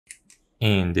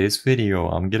In this video,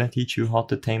 I'm gonna teach you how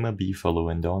to tame a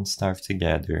beefalo and don't starve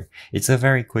together. It's a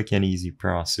very quick and easy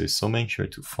process, so make sure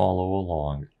to follow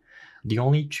along. The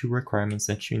only two requirements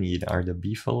that you need are the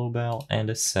beefalo bell and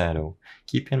a saddle.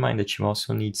 Keep in mind that you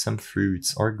also need some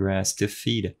fruits or grass to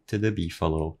feed to the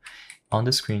beefalo. On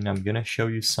the screen, I'm gonna show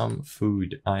you some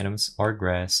food items or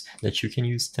grass that you can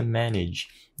use to manage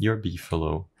your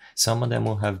beefalo. Some of them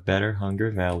will have better hunger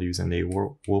values and they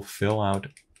will fill out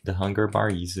the hunger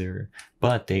bar easier,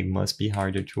 but they must be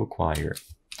harder to acquire.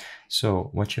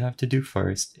 So what you have to do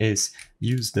first is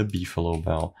use the beefalo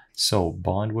bell. So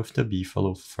bond with the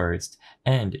beefalo first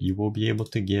and you will be able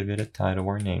to give it a title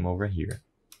or name over here.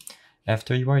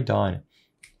 After you are done,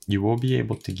 you will be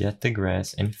able to get the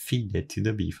grass and feed it to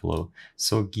the beefalo.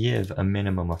 So give a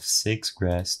minimum of 6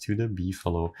 grass to the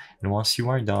beefalo, and once you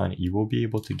are done, you will be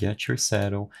able to get your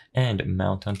saddle and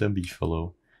mount on the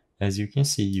beefalo. As you can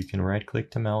see, you can right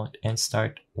click to mount and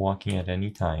start walking at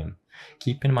any time.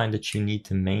 Keep in mind that you need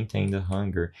to maintain the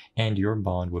hunger and your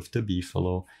bond with the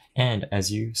beefalo, and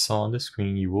as you saw on the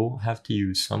screen, you will have to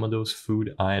use some of those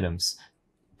food items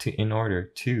in order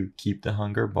to keep the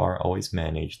hunger bar always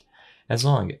managed. As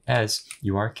long as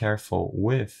you are careful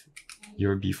with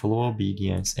your beefalo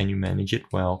obedience and you manage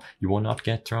it well, you will not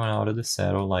get thrown out of the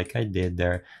saddle like I did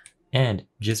there. And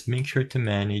just make sure to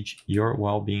manage your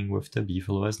well-being with the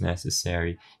beefalo as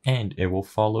necessary, and it will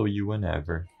follow you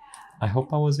whenever. I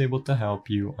hope I was able to help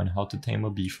you on how to tame a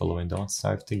beefalo and don't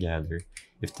starve together.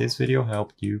 If this video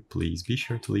helped you, please be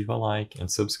sure to leave a like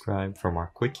and subscribe for more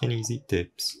quick and easy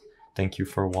tips. Thank you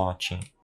for watching.